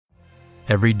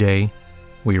Every day,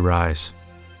 we rise,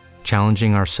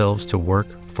 challenging ourselves to work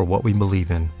for what we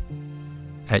believe in.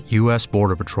 At U.S.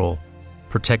 Border Patrol,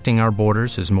 protecting our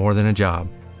borders is more than a job.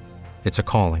 It's a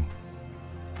calling.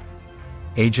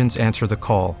 Agents answer the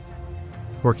call,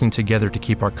 working together to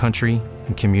keep our country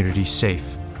and communities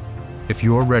safe. If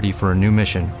you are ready for a new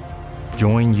mission,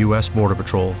 join U.S. Border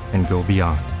Patrol and go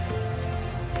beyond.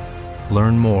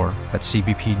 Learn more at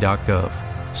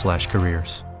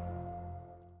cbp.gov/careers.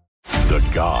 The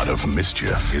god of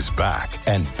mischief is back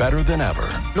and better than ever.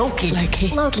 Loki.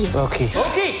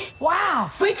 Wow,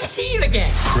 great to see you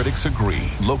again. Critics agree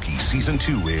Loki Season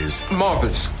 2 is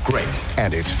marvelous, great,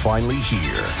 and it's finally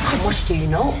here. How much do you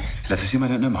know? Let's assume I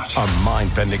don't know much. A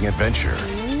mind-bending adventure.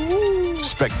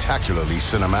 Spectacularly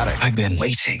cinematic. I've been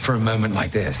waiting for a moment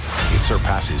like this. It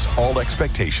surpasses all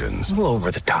expectations. A little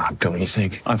over the top, don't you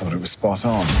think? I thought it was spot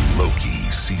on. Loki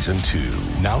Season 2,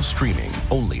 now streaming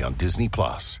only on Disney+.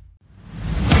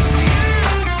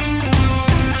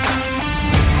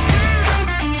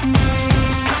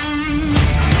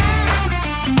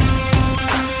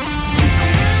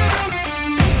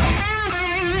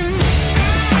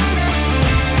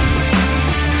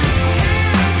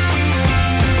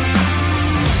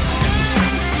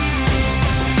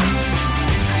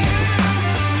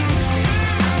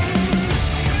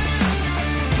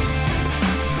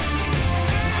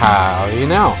 How are you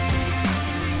now?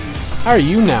 How are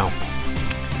you now?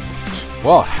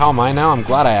 Well, how am I now? I'm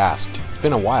glad I asked. It's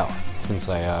been a while since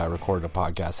I recorded a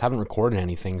podcast. Haven't recorded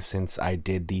anything since I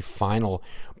did the final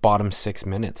bottom 6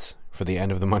 minutes for the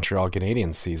end of the Montreal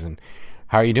Canadiens season.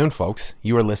 How are you doing, folks?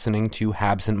 You are listening to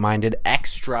Habsent Minded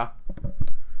Extra.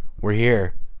 We're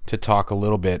here to talk a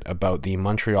little bit about the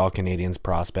Montreal Canadiens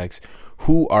prospects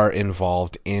who are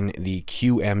involved in the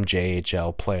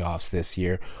QMJHL playoffs this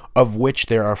year, of which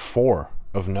there are 4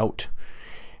 of note.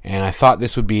 And I thought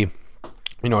this would be,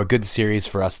 a good series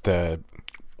for us to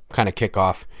kind of kick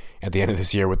off at the end of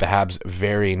this year with the Habs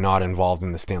very not involved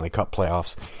in the Stanley Cup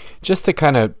playoffs, just to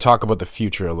kind of talk about the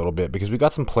future a little bit, because we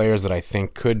got some players that I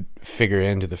think could figure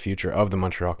into the future of the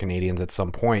Montreal Canadiens at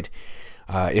some point,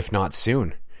 if not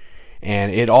soon.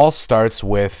 And it all starts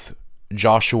with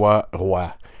Joshua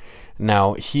Roy.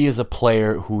 Now, he is a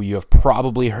player who you have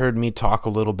probably heard me talk a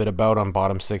little bit about on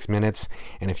Bottom 6 Minutes,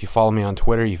 and if you follow me on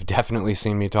Twitter, you've definitely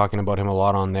seen me talking about him a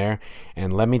lot on there.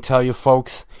 And let me tell you,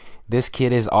 folks, this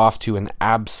kid is off to an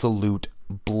absolute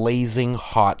blazing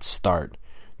hot start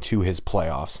to his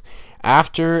playoffs.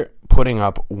 After putting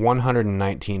up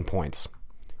 119 points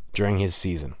during his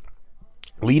season,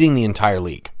 leading the entire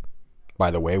league,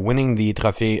 by the way, winning the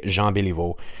Trophée Jean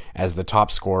Béliveau as the top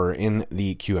scorer in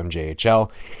the QMJHL,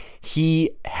 he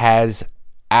has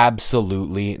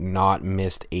absolutely not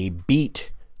missed a beat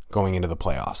going into the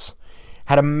playoffs.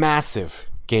 Had a massive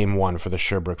Game 1 for the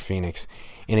Sherbrooke Phoenix.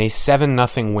 In a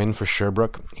 7-0 win for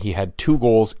Sherbrooke, he had 2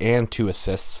 goals and 2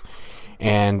 assists.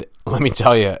 And let me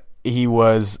tell you, he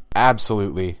was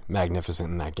absolutely magnificent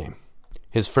in that game.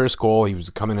 His first goal, he was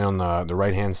coming in on the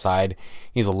right-hand side.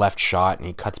 He's a left shot, and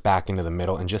he cuts back into the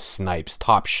middle and just snipes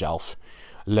top shelf.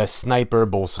 Le Sniper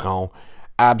Beauceron,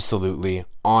 absolutely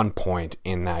on point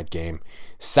in that game.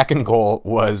 Second goal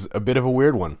was a bit of a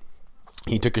weird one.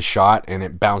 He took a shot, and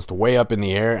it bounced way up in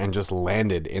the air and just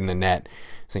landed in the net.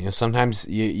 So, sometimes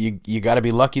you got to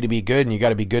be lucky to be good, and you got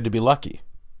to be good to be lucky,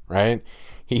 right?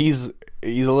 He's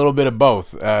a little bit of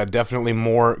both. Definitely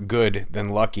more good than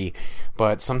lucky,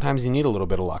 but sometimes you need a little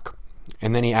bit of luck.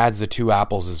 And then he adds the 2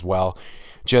 apples as well,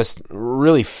 just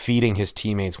really feeding his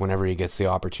teammates whenever he gets the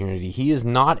opportunity. He is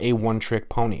not a one-trick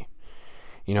pony.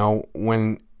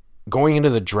 When going into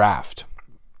the draft,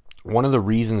 one of the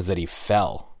reasons that he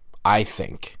fell, I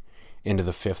think, into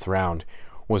the 5th round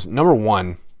was, number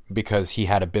one, because he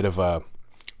had a bit of a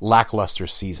lackluster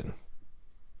season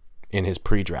in his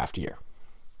pre-draft year.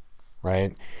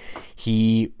 Right?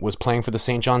 He was playing for the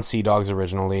St. John Sea Dogs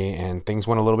originally, and things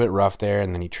went a little bit rough there,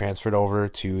 and then he transferred over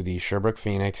to the Sherbrooke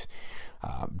Phoenix.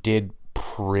 Did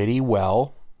pretty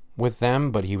well with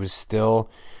them, but he was still,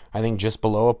 I think, just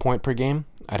below a point per game.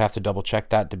 I'd have to double check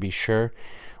that to be sure.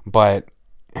 But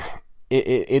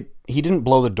he didn't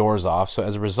blow the doors off, so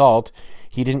as a result,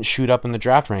 he didn't shoot up in the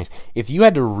draft ranks. If you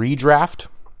had to redraft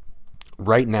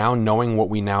right now, knowing what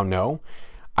we now know,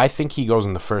 I think he goes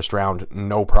in the first round,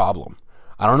 no problem.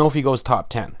 I don't know if he goes top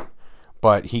 10,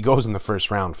 but he goes in the first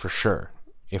round for sure.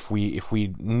 If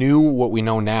we knew what we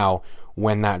know now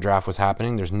when that draft was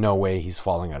happening, there's no way he's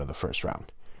falling out of the first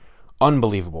round.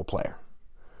 Unbelievable player.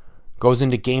 Goes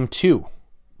into game 2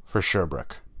 for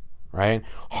Sherbrooke, right?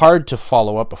 Hard to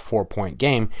follow up a 4-point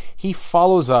game. He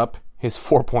follows up his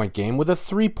 4-point game with a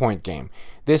 3-point game.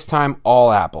 This time,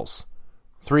 all apples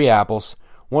 3 apples.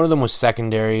 One of them was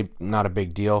secondary, not a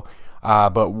big deal.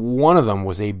 But one of them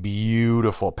was a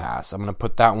beautiful pass. I'm going to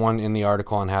put that one in the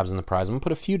article on Habs and the Prize. I'm going to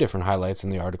put a few different highlights in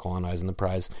the article on Eyes and the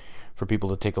Prize for people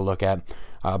to take a look at.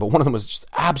 But one of them was just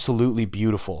absolutely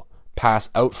beautiful. Pass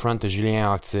out front to Julien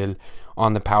Arctil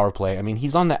on the power play. I mean,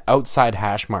 he's on the outside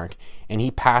hash mark, and he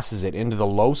passes it into the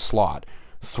low slot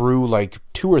through like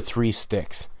 2 or 3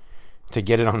 sticks to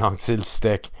get it on Arctil's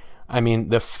stick. I mean,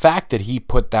 the fact that he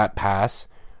put that pass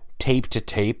tape to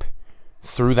tape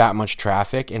through that much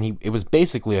traffic, and it was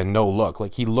basically a no look.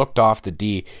 Like, he looked off the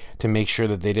D to make sure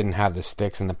that they didn't have the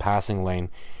sticks in the passing lane.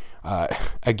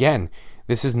 Again,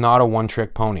 this is not a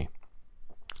one-trick pony.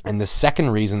 And the second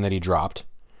reason that he dropped,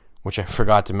 which I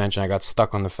forgot to mention, I got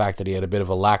stuck on the fact that he had a bit of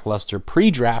a lackluster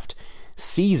pre-draft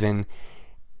season,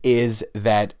 is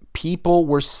that people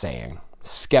were saying,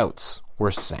 scouts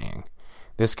were saying,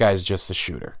 this guy's just a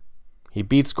shooter. He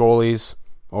beats goalies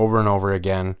over and over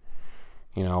again.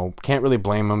 You know, can't really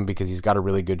blame him because he's got a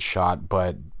really good shot,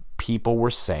 but people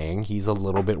were saying he's a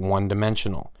little bit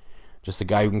one-dimensional. Just a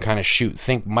guy who can kind of shoot.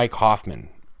 Think Mike Hoffman,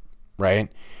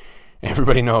 right?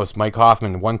 Everybody knows Mike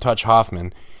Hoffman, one-touch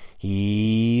Hoffman.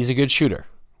 He's a good shooter,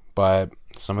 but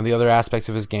some of the other aspects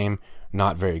of his game,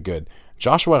 not very good.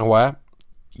 Joshua Roy,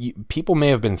 people may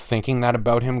have been thinking that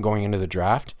about him going into the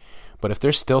draft, but if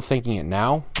they're still thinking it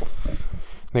now,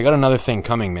 they got another thing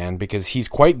coming, man, because he's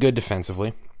quite good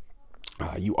defensively.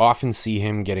 You often see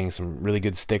him getting some really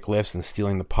good stick lifts and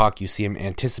stealing the puck. You see him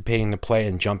anticipating the play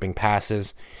and jumping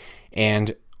passes.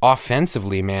 And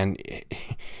offensively, man,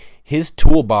 his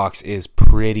toolbox is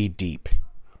pretty deep.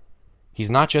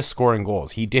 He's not just scoring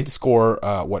goals. He did score,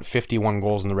 51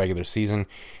 goals in the regular season,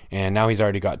 and now he's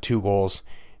already got 2 goals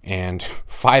and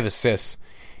 5 assists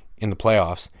in the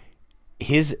playoffs.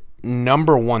 His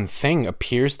number one thing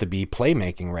appears to be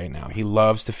playmaking right now. He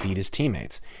loves to feed his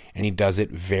teammates, and he does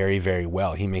it very, very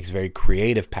well. He makes very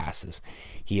creative passes.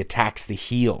 He attacks the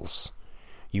heels.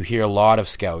 You hear a lot of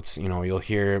scouts, you'll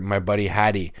hear my buddy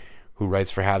Hattie, who writes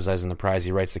for Habs Eyes and the Prize,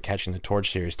 he writes the Catching the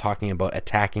Torch series, talking about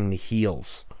attacking the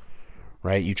heels,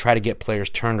 right? You try to get players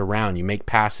turned around, you make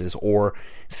passes or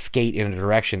skate in a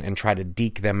direction and try to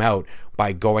deke them out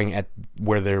by going at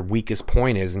where their weakest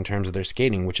point is in terms of their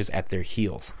skating, which is at their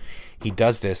heels. He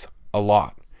does this a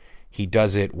lot. He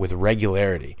does it with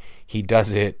regularity. He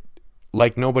does it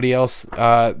like nobody else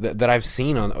that I've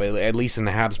seen, at least in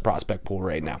the Habs prospect pool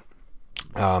right now.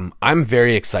 I'm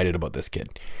very excited about this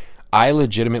kid. I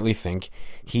legitimately think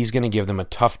he's going to give them a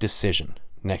tough decision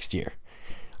next year.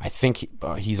 I think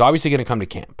he's obviously going to come to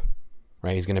camp,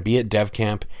 right? He's going to be at dev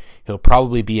camp. He'll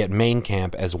probably be at main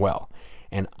camp as well.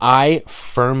 And I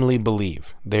firmly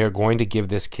believe they are going to give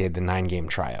this kid the 9-game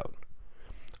tryout.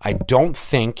 I don't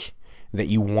think that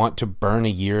you want to burn a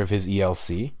year of his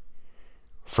ELC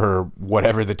for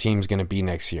whatever the team's going to be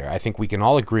next year. I think we can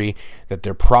all agree that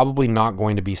they're probably not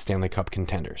going to be Stanley Cup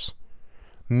contenders.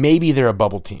 Maybe they're a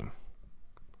bubble team,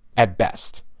 at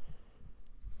best.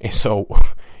 So,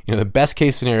 the best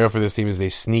case scenario for this team is they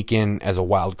sneak in as a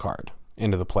wild card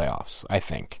into the playoffs, I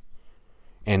think.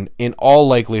 And in all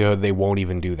likelihood, they won't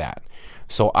even do that.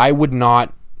 So I would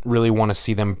not really want to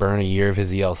see them burn a year of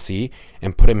his ELC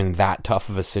and put him in that tough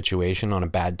of a situation on a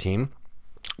bad team.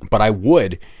 But I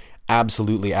would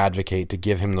absolutely advocate to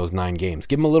give him those 9 games.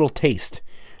 Give him a little taste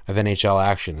of NHL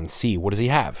action and see, what does he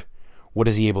have? What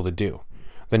is he able to do?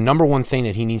 The number one thing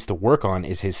that he needs to work on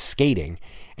is his skating.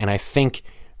 And I think,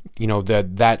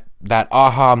 that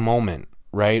aha moment,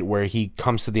 right, where he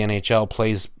comes to the NHL,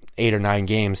 plays 8 or 9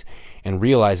 games, and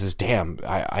realizes, damn,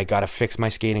 I got to fix my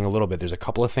skating a little bit. There's a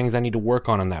couple of things I need to work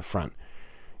on that front.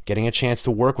 Getting a chance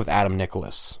to work with Adam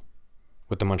Nicholas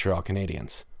with the Montreal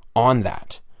Canadiens on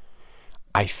that,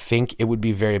 I think it would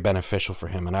be very beneficial for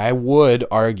him. And I would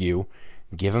argue,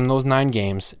 give him those 9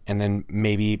 games, and then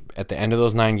maybe at the end of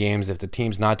those 9 games, if the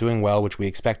team's not doing well, which we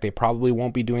expect they probably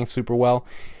won't be doing super well,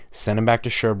 send him back to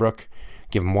Sherbrooke,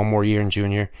 give him 1 more year in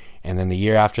junior, and then the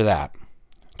year after that,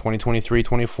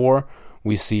 2023-24,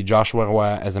 we see Joshua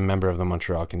Roy as a member of the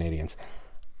Montreal Canadiens.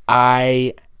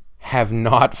 I have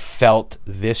not felt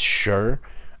this sure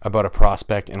about a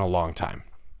prospect in a long time.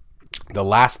 The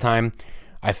last time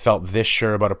I felt this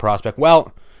sure about a prospect,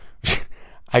 well,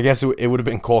 I guess it would have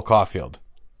been Cole Caulfield.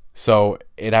 So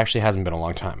it actually hasn't been a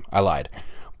long time. I lied.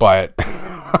 But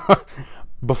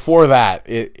before that,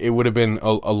 it would have been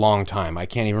a long time. I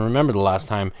can't even remember the last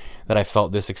time that I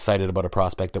felt this excited about a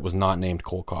prospect that was not named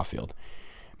Cole Caulfield.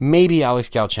 Maybe Alex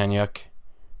Galchenyuk,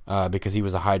 because he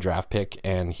was a high draft pick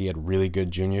and he had really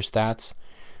good junior stats.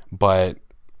 But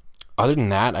other than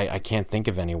that, I can't think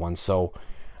of anyone. So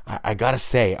I gotta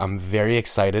say, I'm very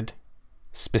excited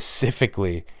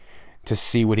specifically to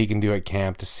see what he can do at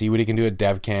camp, to see what he can do at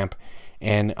dev camp.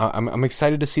 And I'm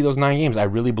excited to see those 9 games. I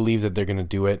really believe that they're going to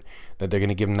do it, that they're going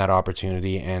to give him that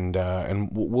opportunity, and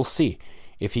we'll see.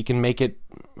 If he can make it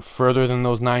further than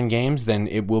those 9 games, then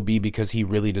it will be because he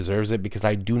really deserves it, because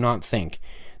I do not think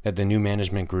that the new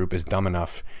management group is dumb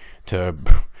enough to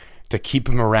keep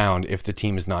him around if the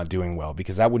team is not doing well,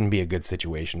 because that wouldn't be a good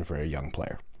situation for a young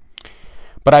player.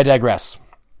 But I digress.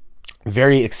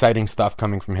 Very exciting stuff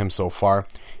coming from him so far,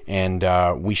 and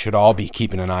we should all be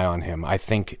keeping an eye on him. I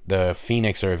think the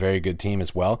Phoenix are a very good team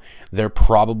as well. They're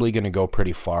probably going to go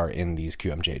pretty far in these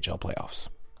QMJHL playoffs.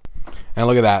 And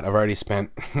look at that. I've already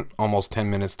spent almost 10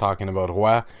 minutes talking about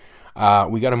Roy.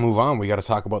 We got to move on. We got to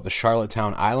talk about the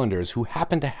Charlottetown Islanders, who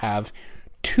happen to have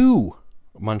 2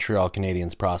 Montreal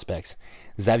Canadiens prospects,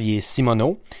 Xavier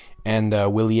Simoneau and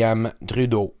William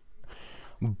Trudeau.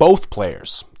 Both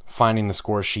players finding the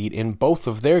score sheet in both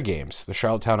of their games. The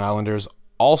Charlottetown Islanders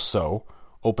also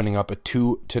opening up a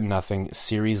 2-0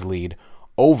 series lead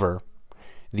over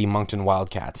the Moncton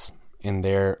Wildcats in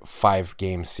their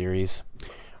 5-game series.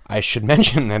 I should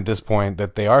mention at this point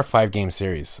that they are 5-game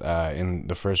series in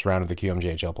the first round of the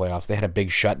QMJHL playoffs. They had a big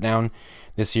shutdown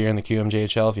this year in the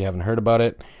QMJHL, if you haven't heard about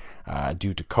it,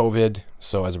 due to COVID.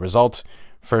 So as a result,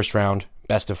 first round,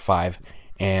 best of 5.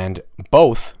 And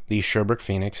both the Sherbrooke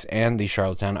Phoenix and the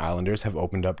Charlottetown Islanders have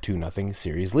opened up 2-0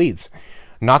 series leads.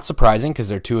 Not surprising, because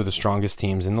they're 2 of the strongest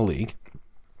teams in the league.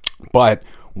 But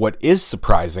what is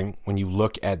surprising when you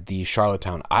look at the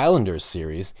Charlottetown Islanders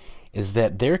series is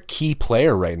that their key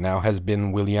player right now has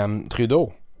been William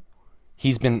Trudeau.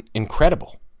 He's been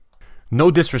incredible. No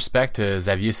disrespect to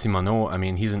Xavier Simoneau. I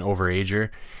mean, he's an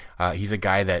overager. He's a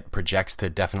guy that projects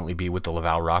to definitely be with the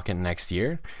Laval Rocket next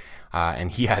year.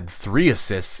 And he had 3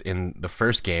 assists in the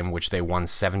first game, which they won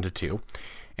 7-2,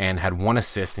 and had 1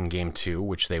 assist in game 2,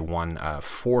 which they won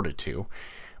 4-2.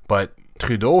 But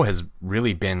Trudeau has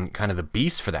really been kind of the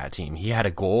beast for that team. He had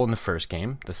a goal in the first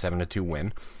game, the 7-2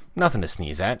 win. Nothing to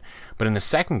sneeze at. But in the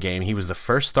second game, he was the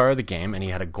first star of the game, and he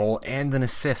had a goal and an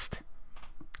assist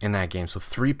in that game. So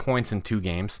 3 points in 2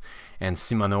 games, and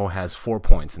Simoneau has 4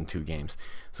 points in 2 games.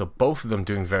 So both of them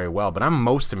doing very well. But I'm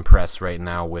most impressed right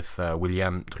now with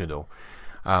William Trudeau.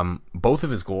 Both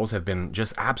of his goals have been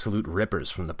just absolute rippers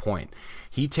from the point.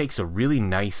 He takes a really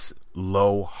nice,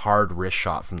 low, hard wrist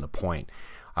shot from the point.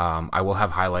 I will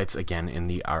have highlights again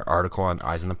in our article on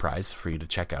Eyes on the Prize for you to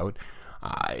check out.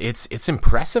 It's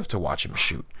impressive to watch him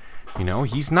shoot. You know,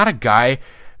 he's not a guy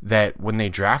that when they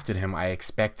drafted him, I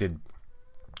expected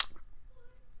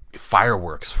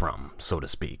fireworks from, so to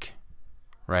speak,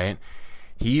 right?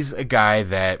 He's a guy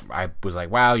that I was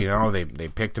like, wow, you know, they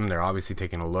picked him. They're obviously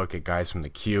taking a look at guys from the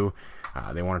Q.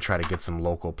 They want to try to get some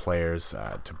local players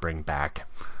to bring back,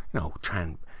 you know, try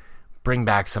and bring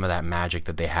back some of that magic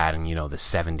that they had in, you know, the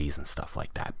 70s and stuff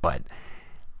like that. But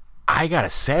I got to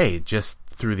say, just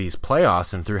through these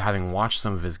playoffs and through having watched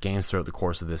some of his games throughout the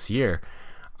course of this year,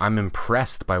 I'm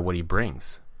impressed by what he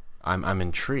brings. I'm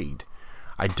intrigued.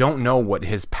 I don't know what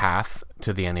his path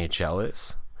to the NHL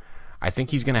is. I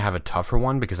think he's going to have a tougher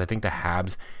one because I think the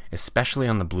Habs, especially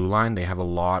on the blue line, they have a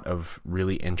lot of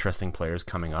really interesting players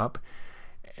coming up.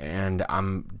 And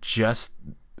I'm just,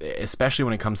 especially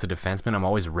when it comes to defensemen, I'm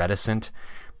always reticent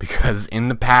because in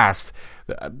the past,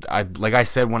 like I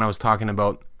said when I was talking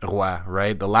about Roy,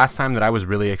 right? The last time that I was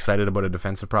really excited about a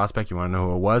defensive prospect, you want to know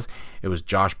who it was? It was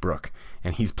Josh Brook,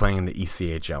 and he's playing in the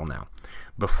ECHL now.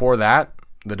 Before that,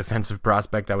 the defensive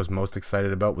prospect I was most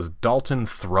excited about was Dalton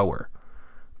Thrower.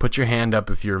 Put your hand up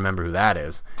if you remember who that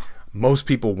is. Most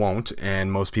people won't,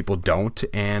 and most people don't,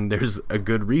 and there's a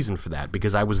good reason for that,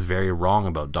 because I was very wrong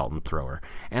about Dalton Thrower,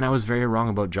 and I was very wrong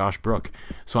about Josh Brook.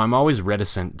 So I'm always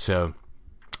reticent to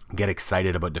get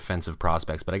excited about defensive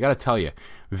prospects, but I got to tell you,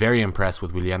 very impressed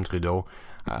with William Trudeau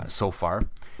so far.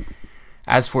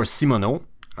 As for Simoneau,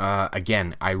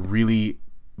 again, I really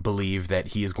believe that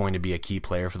he is going to be a key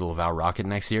player for the Laval Rocket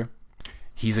next year.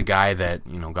 He's a guy that,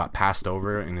 you know, got passed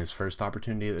over in his first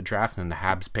opportunity at the draft, and the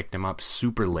Habs picked him up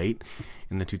super late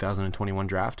in the 2021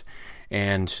 draft.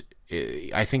 And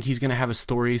I think he's going to have a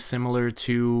story similar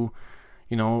to,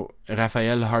 you know,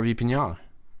 Raphael Harvey-Pinard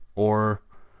or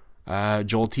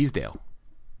Joel Teasdale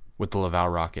with the Laval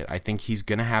Rocket. I think he's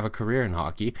going to have a career in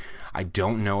hockey. I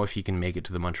don't know if he can make it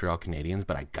to the Montreal Canadiens,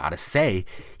 but I got to say,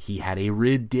 he had a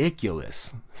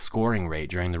ridiculous scoring rate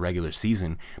during the regular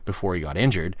season before he got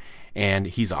injured. And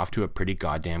he's off to a pretty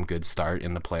goddamn good start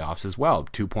in the playoffs as well.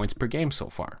 2 points per game so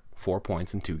far. 4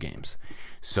 points in 2 games.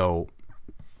 So,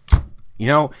 you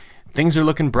know, things are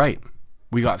looking bright.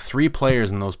 We got 3 players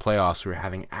in those playoffs who are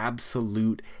having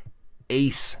absolute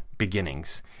ace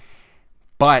beginnings.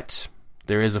 But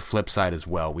there is a flip side as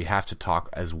well. We have to talk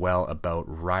as well about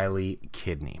Riley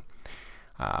Kidney.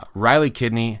 Riley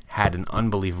Kidney had an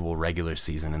unbelievable regular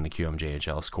season in the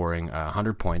QMJHL, scoring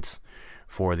 100 points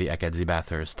for the Ekadzi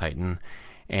Bathurst Titan.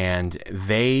 And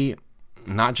they,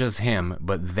 not just him,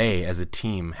 but they as a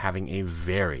team having a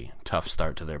very tough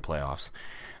start to their playoffs.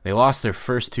 They lost their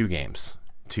first 2 games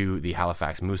to the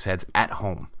Halifax Mooseheads at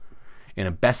home in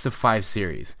a best-of-5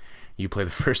 series. You play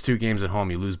the first 2 games at home,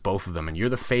 you lose both of them, and you're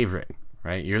the favorite,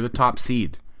 right? You're the top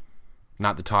seed.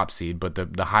 Not the top seed, but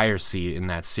the higher seed in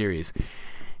that series.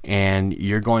 And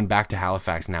you're going back to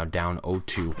Halifax now down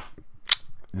 0-2.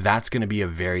 That's going to be a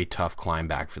very tough climb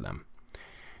back for them.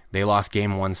 They lost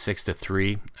game 1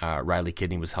 6-3. Riley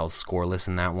Kidney was held scoreless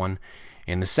in that one.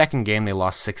 In the second game, they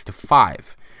lost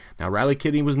 6-5. Now, Riley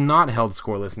Kidney was not held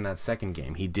scoreless in that second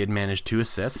game. He did manage 2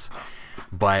 assists,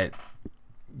 but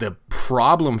the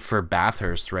problem for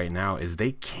Bathurst right now is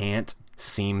they can't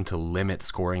seem to limit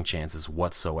scoring chances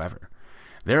whatsoever.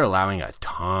 They're allowing a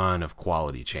ton of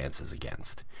quality chances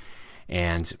against.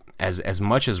 And as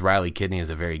much as Riley Kidney is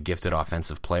a very gifted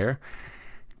offensive player,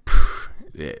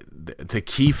 the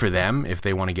key for them, if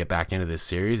they want to get back into this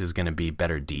series, is going to be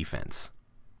better defense.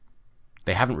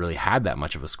 They haven't really had that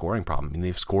much of a scoring problem. I mean,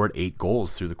 they've scored 8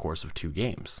 goals through the course of 2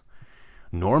 games.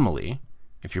 Normally,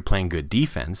 if you're playing good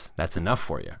defense, that's enough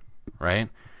for you, right?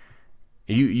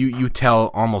 You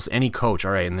tell almost any coach,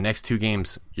 all right, in the next 2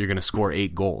 games, you're going to score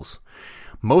 8 goals.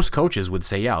 Most coaches would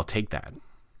say, yeah, I'll take that,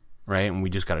 right? And we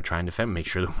just got to try and defend, make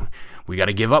sure that we got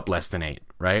to give up less than 8,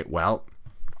 right? Well,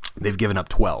 they've given up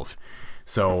 12.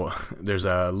 So there's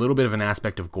a little bit of an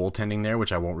aspect of goaltending there,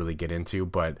 which I won't really get into,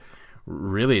 but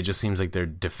really it just seems like they're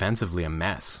defensively a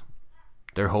mess.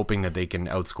 They're hoping that they can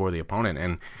outscore the opponent,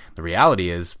 and the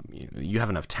reality is you have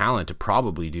enough talent to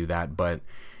probably do that, but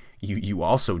you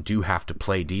also do have to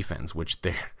play defense, which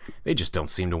they just don't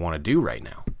seem to want to do right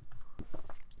now.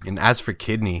 And as for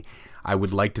Kidney, I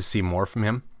would like to see more from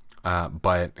him,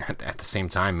 but at the same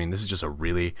time, I mean, this is just a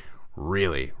really,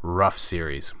 really rough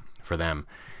series for them,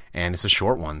 and it's a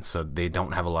short one, so they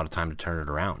don't have a lot of time to turn it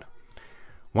around.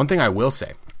 One thing I will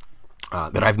say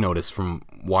that I've noticed from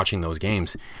watching those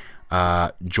games,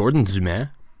 Jordan Zumet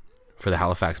for the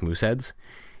Halifax Mooseheads,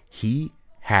 he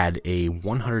had a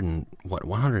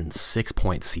 106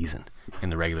 point season in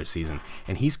the regular season,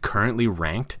 and he's currently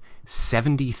ranked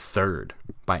 73rd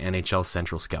by NHL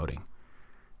Central Scouting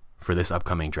for this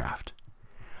upcoming draft.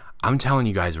 I'm telling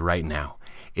you guys right now,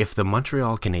 if the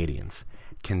Montreal Canadiens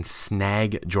can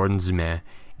snag Jordan Zumet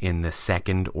in the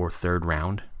 2nd or 3rd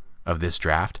round of this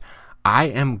draft, I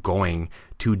am going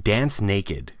to dance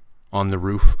naked on the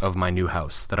roof of my new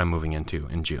house that I'm moving into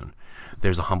in June.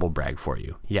 There's a humble brag for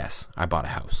you. Yes, I bought a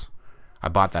house. I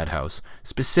bought that house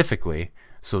specifically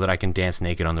so that I can dance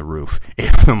naked on the roof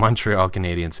if the Montreal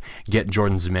Canadiens get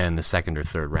Jordan Zumet in the 2nd or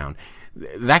 3rd round.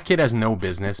 That kid has no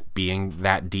business being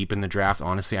that deep in the draft,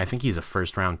 honestly. I think he's a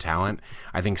first-round talent.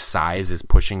 I think size is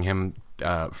pushing him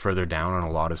further down on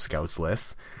a lot of scouts'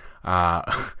 lists.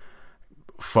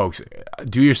 Folks,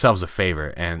 do yourselves a favor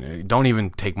and don't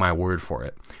even take my word for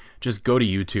it. Just go to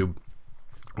YouTube,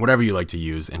 whatever you like to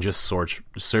use, and just search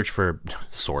for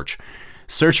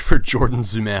Jordan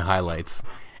Zumet highlights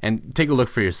and take a look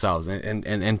for yourselves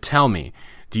and tell me,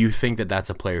 do you think that that's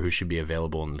a player who should be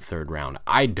available in the 3rd round?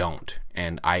 I don't,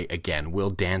 and I, again, will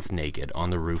dance naked on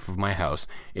the roof of my house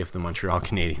if the Montreal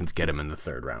Canadiens get him in the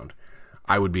 3rd round.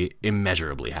 I would be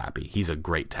immeasurably happy. He's a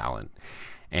great talent.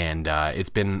 And it's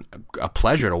been a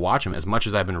pleasure to watch him. As much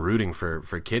as I've been rooting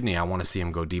for Kidney, I want to see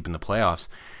him go deep in the playoffs.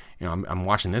 You know, I'm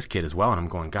watching this kid as well, and I'm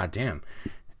going, God damn,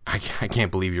 I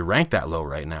can't believe you're ranked that low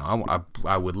right now.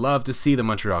 I would love to see the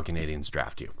Montreal Canadiens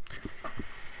draft you.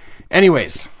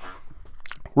 Anyways,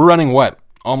 we're running,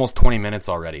 almost 20 minutes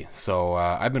already. So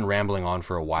I've been rambling on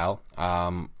for a while.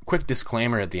 Quick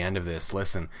disclaimer at the end of this.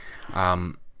 Listen,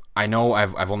 I know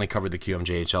I've only covered the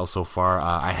QMJHL so far.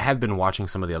 I have been watching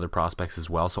some of the other prospects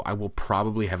as well, so I will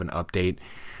probably have an update,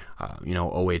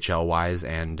 OHL-wise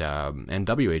and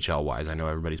WHL-wise. I know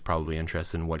everybody's probably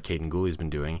interested in what Caden Gooley's been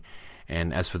doing.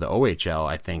 And as for the OHL,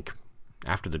 I think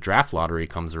after the draft lottery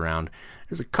comes around,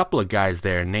 there's a couple of guys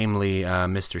there, namely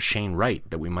Mr. Shane Wright,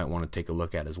 that we might want to take a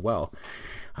look at as well.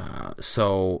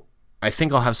 So I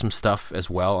think I'll have some stuff as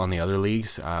well on the other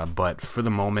leagues, but for the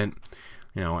moment,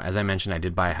 as I mentioned, I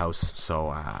did buy a house, so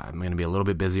I'm going to be a little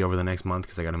bit busy over the next month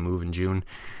because I got to move in June.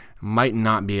 Might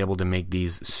not be able to make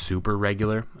these super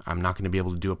regular. I'm not going to be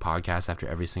able to do a podcast after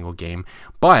every single game,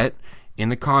 but in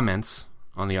the comments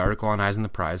on the article on Eyes on the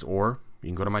Prize, or you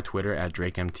can go to my Twitter at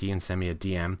DrakeMT and send me a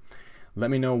DM. Let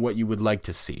me know what you would like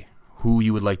to see, who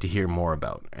you would like to hear more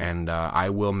about, and I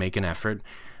will make an effort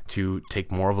to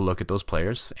take more of a look at those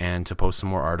players and to post some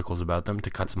more articles about them, to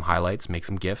cut some highlights, make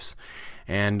some GIFs,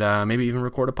 and maybe even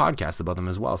record a podcast about them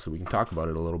as well so we can talk about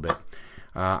it a little bit.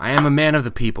 I am a man of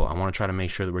the people. I want to try to make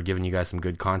sure that we're giving you guys some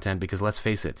good content because let's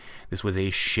face it, this was a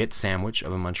shit sandwich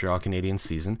of a Montreal Canadiens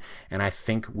season, and I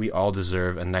think we all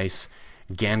deserve a nice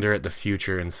gander at the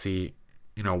future and see,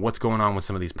 what's going on with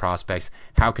some of these prospects,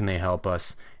 how can they help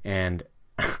us, and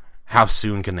how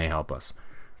soon can they help us.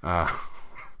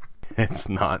 It's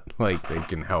not like they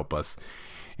can help us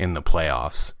in the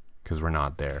playoffs because we're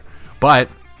not there. But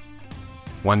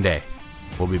one day,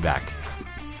 we'll be back.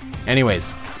 Anyways,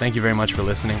 thank you very much for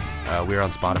listening. We're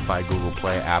on Spotify, Google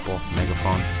Play, Apple,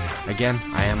 Megaphone. Again,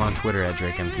 I am on Twitter at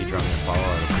DrakeMT. Drop me a follow.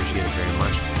 I'd appreciate it very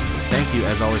much. Thank you,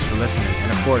 as always, for listening.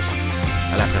 And of course,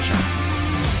 à la prochaine.